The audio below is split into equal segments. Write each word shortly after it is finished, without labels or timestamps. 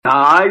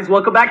Guys,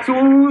 welcome back to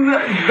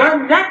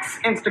the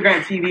next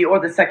Instagram TV or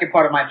the second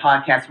part of my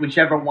podcast,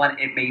 whichever one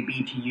it may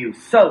be to you.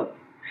 So,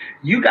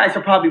 you guys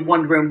are probably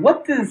wondering,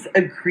 what does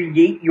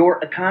create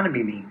your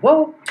economy mean?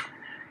 Well,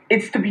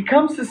 it's to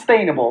become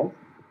sustainable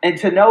and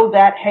to know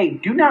that, hey,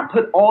 do not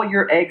put all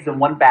your eggs in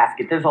one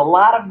basket. There's a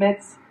lot of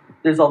myths,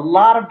 there's a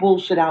lot of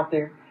bullshit out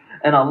there,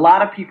 and a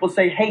lot of people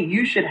say, hey,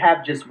 you should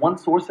have just one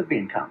source of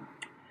income.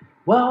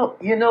 Well,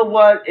 you know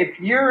what? If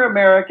you're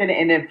American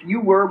and if you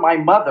were my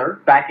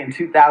mother back in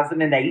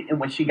 2008 and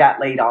when she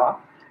got laid off,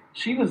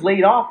 she was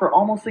laid off for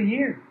almost a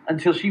year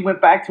until she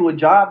went back to a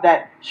job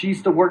that she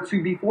used to work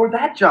to before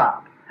that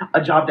job.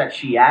 A job that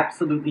she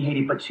absolutely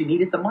hated, but she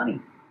needed the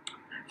money.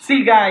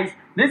 See, guys,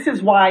 this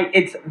is why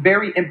it's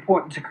very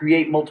important to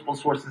create multiple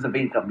sources of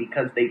income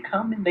because they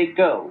come and they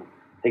go.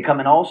 They come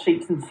in all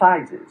shapes and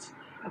sizes.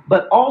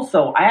 But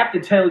also, I have to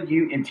tell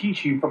you and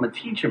teach you from a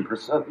teaching,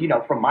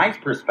 from my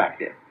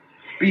perspective.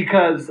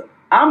 Because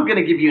I'm going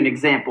to give you an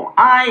example.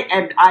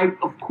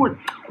 Of course,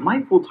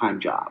 my full-time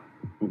job,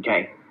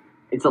 okay,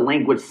 it's a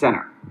language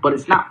center, but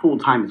it's not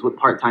full-time, it's with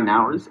part-time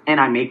hours, and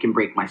I make and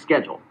break my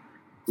schedule.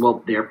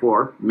 Well,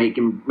 therefore,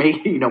 making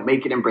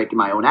and breaking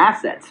my own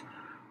assets.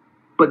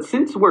 But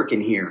since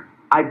working here,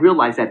 I've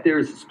realized that there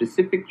is a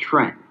specific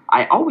trend.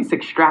 I always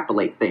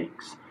extrapolate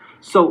things.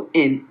 So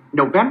in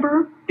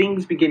November,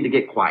 things begin to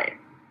get quiet.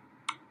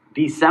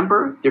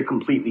 December, they're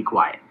completely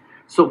quiet.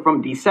 So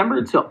from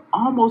December to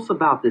almost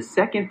about the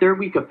second, third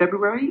week of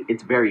February,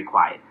 it's very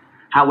quiet.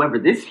 However,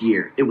 this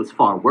year, it was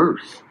far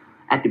worse.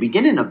 At the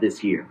beginning of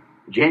this year,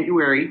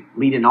 January,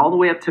 leading all the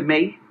way up to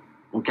May,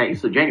 okay,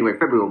 so January,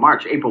 February,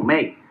 March, April,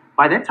 May.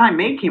 By that time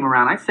May came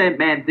around, I said,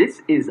 man,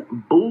 this is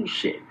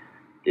bullshit.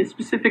 This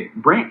specific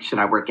branch that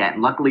I work at,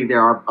 and luckily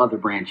there are other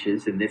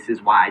branches, and this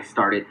is why I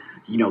started,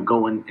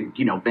 going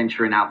and,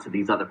 venturing out to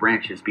these other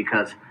branches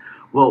because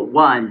well,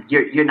 one,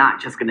 you're not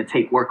just going to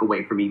take work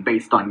away from me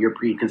based on your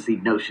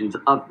preconceived notions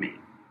of me.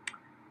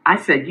 I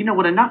said, you know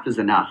what, enough is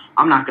enough.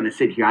 I'm not going to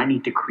sit here. I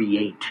need to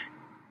create.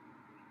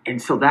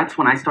 And so that's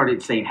when I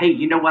started saying, hey,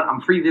 you know what,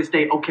 I'm free this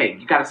day. Okay,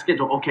 you got a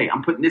schedule. Okay,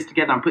 I'm putting this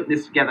together.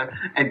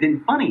 And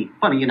then funnily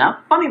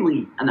enough,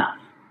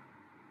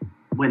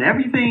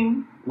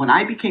 when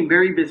I became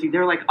very busy,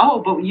 they're like,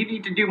 oh, but you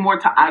need to do more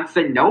time. I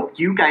said, nope,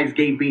 you guys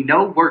gave me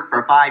no work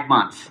for 5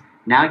 months.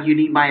 Now you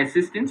need my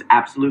assistance?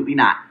 Absolutely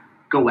not.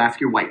 Go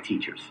ask your white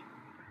teachers.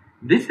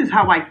 This is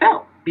how I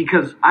felt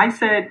because I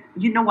said,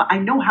 you know what? I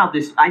know how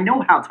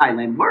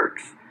Thailand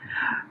works.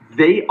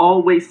 They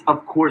always,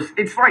 of course,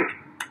 it's like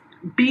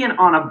being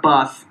on a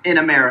bus in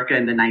America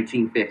in the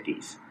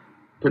 1950s.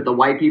 Put the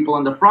white people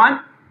in the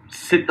front,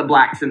 sit the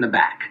blacks in the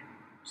back.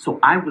 So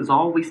I was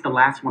always the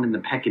last one in the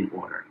pecking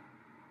order.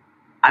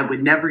 I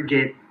would never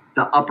get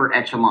the upper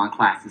echelon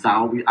classes.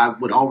 I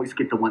would always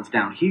get the ones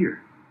down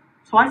here.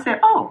 So I said,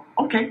 oh,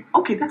 okay,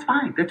 that's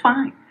fine.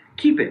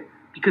 Keep it.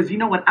 Because you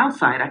know what?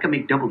 Outside, I can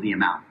make double the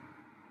amount.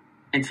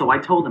 And so I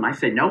told him, I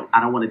said, no, I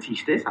don't want to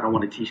teach this. I don't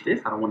want to teach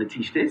this. I don't want to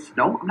teach this.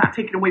 No, I'm not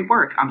taking away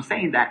work. I'm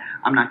saying that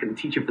I'm not going to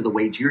teach it for the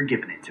wage you're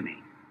giving it to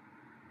me.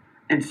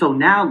 And so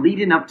now,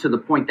 leading up to the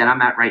point that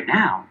I'm at right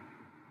now,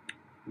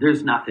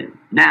 there's nothing.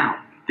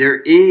 Now, there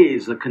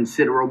is a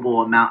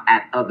considerable amount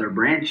at other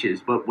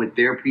branches, but with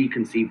their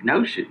preconceived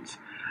notions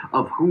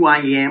of who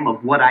I am,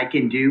 of what I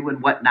can do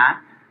and whatnot,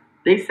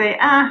 they say,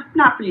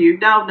 not for you.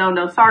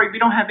 No, sorry, we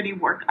don't have any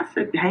work. I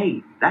said,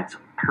 hey, that's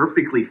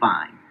perfectly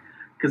fine.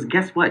 Because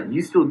guess what?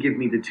 You still give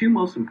me the two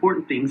most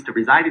important things to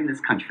reside in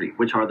this country,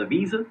 which are the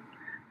visa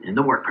and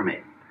the work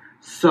permit.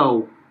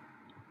 So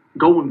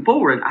going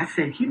forward, I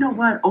said, you know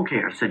what? Okay,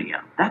 Arsenio,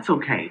 that's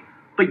okay.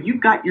 But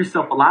you've got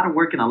yourself a lot of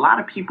work and a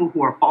lot of people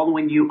who are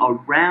following you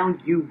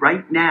around you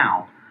right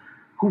now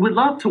who would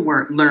love to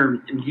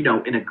learn,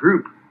 in a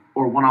group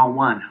or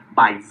one-on-one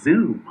by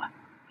Zoom.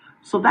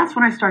 So that's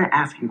when I started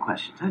asking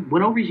questions. I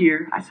went over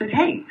here. I said,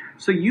 hey,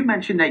 so you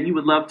mentioned that you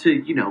would love to,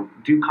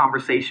 do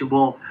conversation.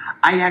 Well,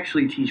 I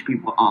actually teach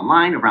people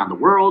online around the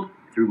world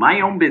through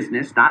my own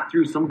business, not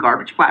through some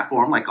garbage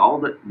platform like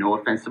no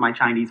offense to my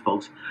Chinese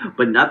folks,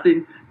 but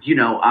nothing,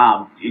 no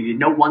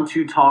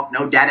 1-2 Talk,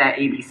 no data at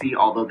ABC,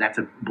 although that's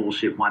a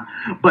bullshit one.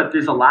 But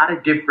there's a lot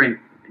of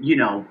different,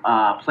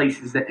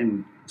 places that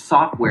in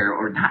software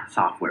or not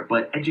software,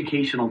 but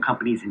educational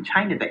companies in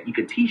China that you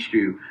could teach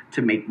through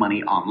to make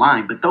money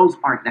online. But those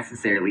aren't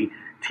necessarily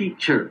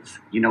teachers.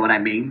 You know what I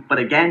mean? But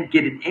again,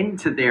 getting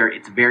into there,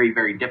 it's very,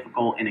 very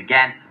difficult. And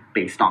again,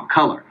 based on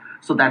color.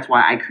 So that's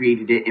why I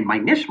created it in my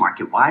niche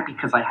market. Why?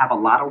 Because I have a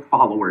lot of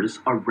followers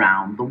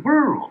around the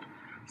world.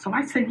 So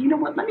I said, you know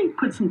what? Let me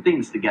put some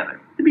things together.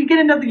 At the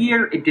beginning of the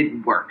year, it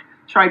didn't work.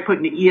 Tried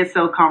putting the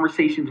ESL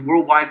Conversations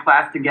Worldwide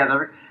class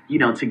together,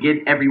 to get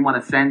everyone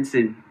a sense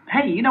and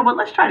hey, you know what,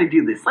 let's try to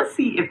do this. Let's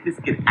see if this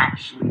can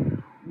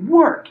actually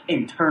work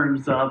in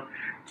terms of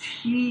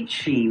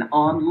teaching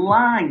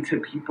online to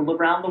people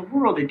around the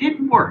world. It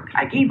didn't work.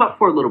 I gave up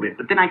for a little bit,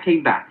 but then I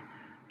came back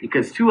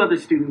because 2 other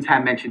students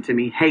had mentioned to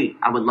me, hey,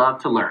 I would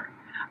love to learn.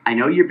 I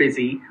know you're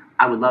busy.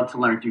 I would love to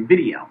learn through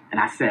video. And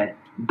I said,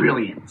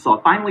 brilliant. So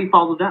I finally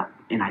followed up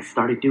and I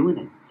started doing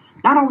it.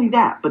 Not only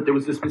that, but there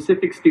was a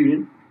specific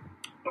student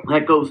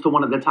that goes to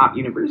one of the top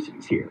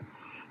universities here.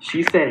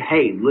 She said,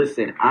 hey,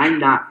 listen, I'm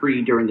not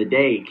free during the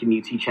day. Can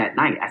you teach at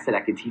night? I said,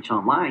 I could teach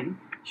online.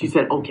 She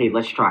said, okay,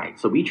 let's try it.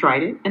 So we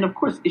tried it. And of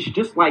course, it's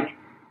just like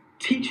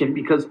teaching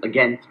because,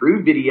 again,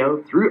 through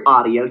video, through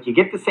audio, you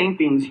get the same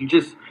things.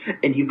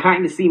 And you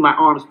kind of see my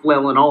arms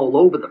flailing all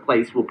over the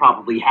place. Well,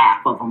 probably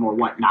half of them or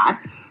whatnot.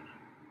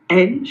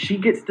 And she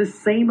gets the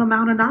same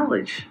amount of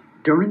knowledge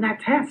during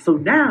that test. So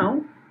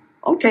now,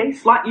 okay,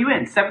 slot you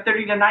in,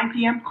 7:30 to 9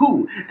 p.m.,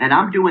 cool. And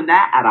I'm doing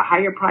that at a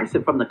higher price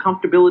and from the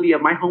comfortability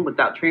of my home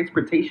without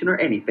transportation or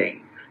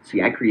anything.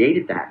 See, I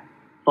created that.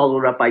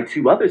 Followed up by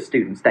 2 other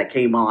students that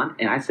came on,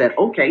 and I said,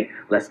 okay,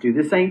 let's do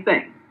the same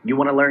thing. You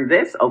want to learn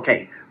this?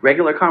 Okay.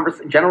 Regular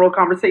general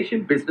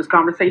conversation, business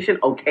conversation?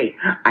 Okay,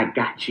 I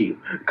got you.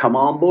 Come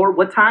on board.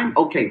 What time?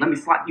 Okay, let me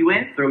slot you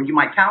in, throw you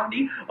my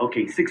calendar.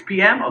 Okay, 6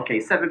 p.m. Okay,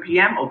 7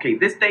 p.m. Okay,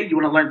 this day, you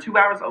want to learn 2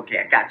 hours? Okay,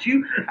 I got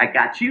you. I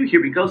got you.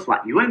 Here we go.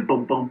 Slot you in.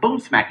 Boom, boom, boom.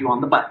 Smack you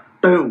on the butt.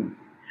 Boom.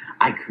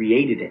 I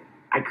created it.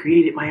 I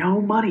created my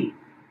own money.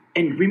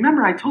 And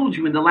remember, I told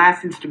you in the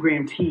last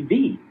Instagram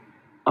TV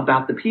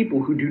about the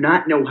people who do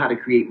not know how to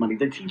create money,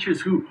 the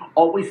teachers who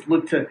always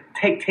look to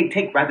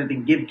take rather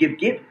than give.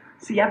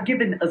 See, I've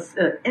given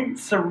an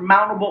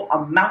insurmountable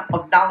amount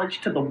of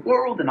knowledge to the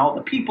world and all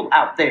the people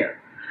out there.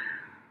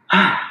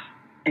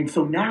 And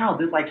so now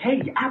they're like,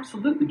 hey,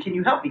 absolutely, can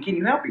you help me?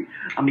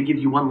 I'm going to give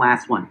you one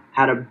last one.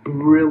 Had a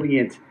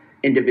brilliant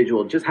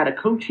individual, just had a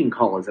coaching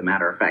call, as a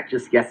matter of fact,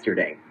 just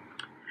yesterday.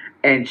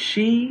 And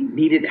she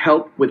needed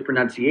help with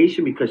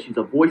pronunciation because she's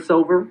a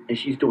voiceover and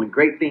she's doing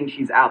great things.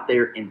 She's out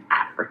there in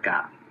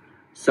Africa.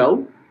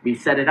 So we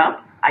set it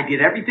up. I did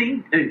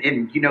everything.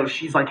 And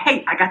she's like,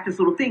 hey, I got this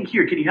little thing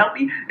here. Can you help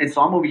me? And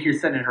so I'm over here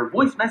sending her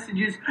voice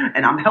messages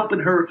and I'm helping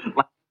her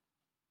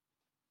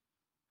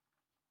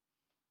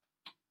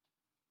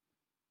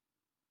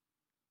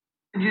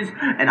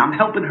and I'm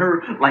helping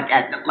her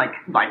at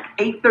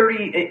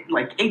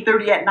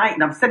 8:30 at night,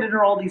 and I'm sending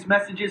her all these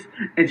messages.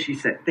 And she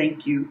said,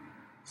 thank you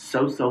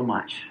so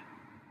much.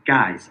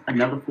 Guys,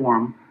 another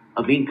form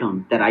of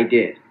income that I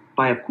did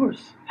by, of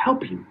course,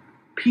 helping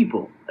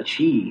people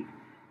achieve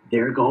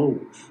their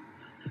goals.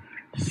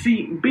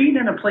 See, being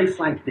in a place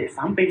like this,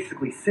 I'm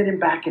basically sitting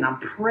back and I'm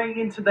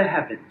praying to the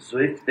heavens. So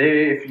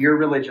if you're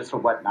religious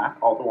or whatnot,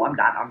 although I'm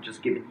not, I'm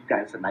just giving you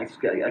guys a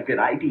good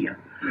idea.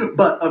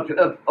 But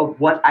of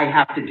what I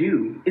have to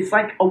do, it's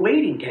like a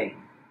waiting game.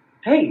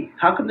 Hey,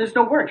 how come there's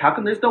no work? I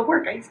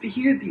used to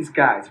hear these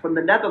guys from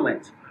the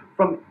Netherlands,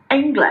 from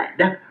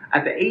England,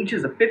 at the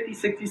ages of 50,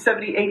 60,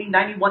 70, 80,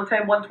 90,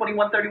 110, 120,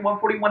 130,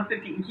 140,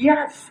 150.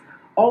 Yes,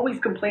 always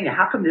complaining.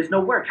 How come there's no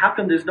work?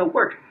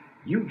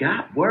 You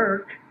got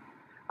work.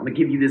 I'm going to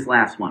give you this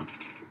last one.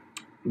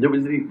 There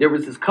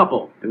was this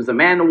couple. It was a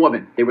man and a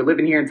woman. They were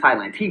living here in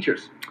Thailand,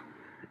 teachers.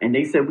 And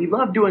they said, we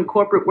love doing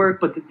corporate work,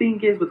 but the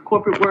thing is with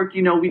corporate work,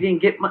 we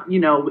didn't get,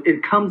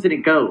 it comes and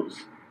it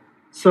goes.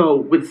 So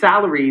with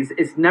salaries,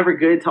 it's never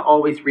good to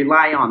always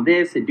rely on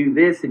this and do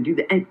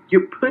that. And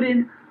you're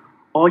putting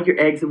all your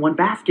eggs in one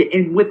basket.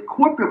 And with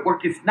corporate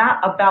work, it's not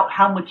about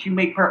how much you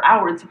make per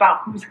hour. It's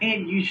about whose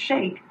hand you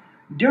shake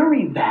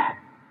during that.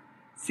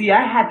 See,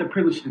 I had the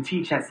privilege to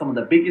teach at some of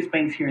the biggest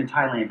banks here in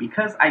Thailand.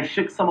 Because I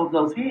shook some of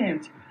those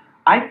hands,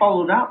 I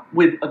followed up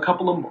with a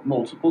couple of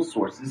multiple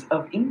sources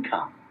of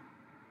income.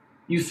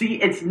 You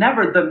see, it's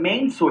never the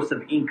main source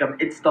of income.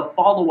 It's the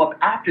follow-up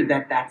after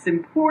that that's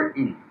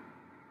important.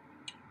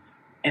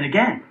 And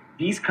again,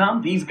 these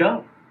come, these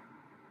go.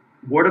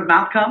 Word of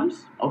mouth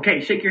comes.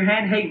 Okay, shake your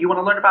hand. Hey, you want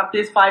to learn about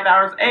this 5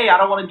 hours? Hey, I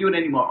don't want to do it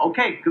anymore.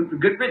 Okay,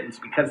 good riddance,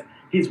 because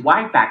his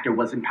why factor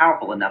wasn't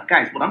powerful enough.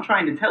 Guys, what I'm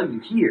trying to tell you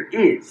here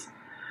is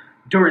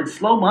during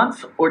slow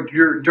months or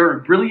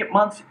during brilliant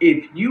months,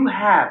 if you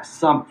have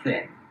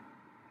something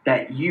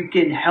that you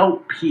can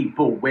help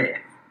people with,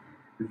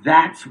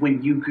 that's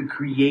when you could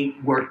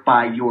create work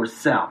by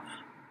yourself.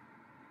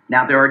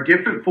 Now, there are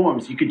different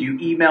forms. You could do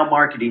email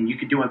marketing. You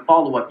could do a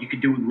follow-up. You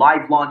could do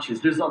live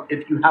launches.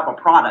 If you have a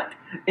product,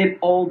 it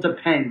all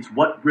depends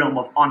what realm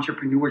of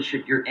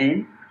entrepreneurship you're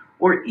in.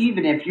 Or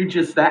even if you're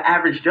just the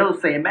average Joe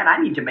saying, man, I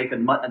need to make a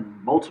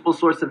multiple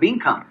source of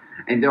income.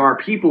 And there are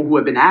people who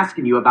have been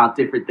asking you about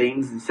different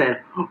things and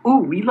said, oh,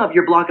 we love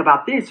your blog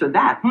about this or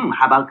that.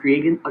 How about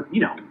creating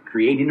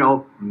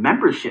a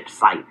membership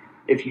site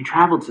if you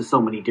travel to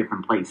so many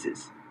different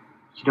places?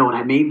 You know what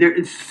I mean? There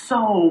is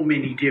so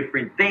many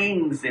different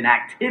things and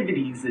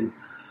activities and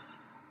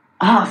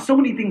so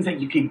many things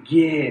that you can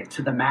give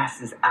to the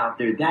masses out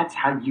there. That's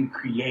how you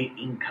create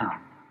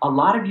income. A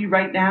lot of you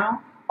right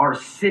now are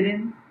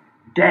sitting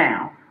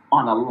down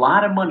on a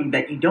lot of money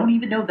that you don't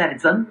even know that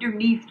it's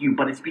underneath you,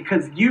 but it's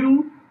because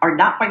you are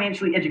not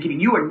financially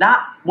educated. You are not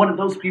one of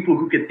those people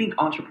who could think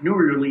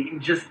entrepreneurially and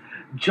just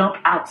jump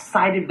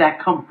outside of that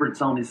comfort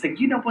zone and say,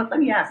 you know what, let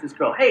me ask this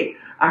girl, hey,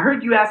 I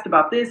heard you asked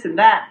about this and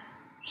that.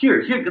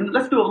 Here,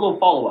 let's do a little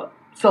follow-up.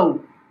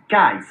 So,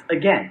 guys,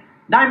 again,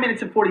 9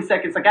 minutes and 40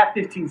 seconds. I got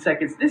 15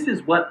 seconds. This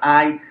is what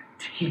I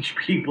teach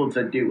people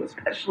to do,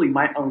 especially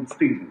my own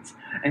students.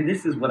 And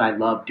this is what I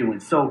love doing.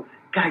 So,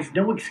 Guys,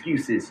 no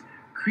excuses.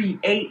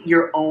 Create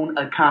your own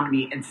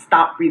economy and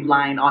stop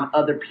relying on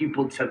other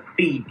people to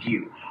feed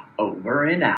you. Over and out.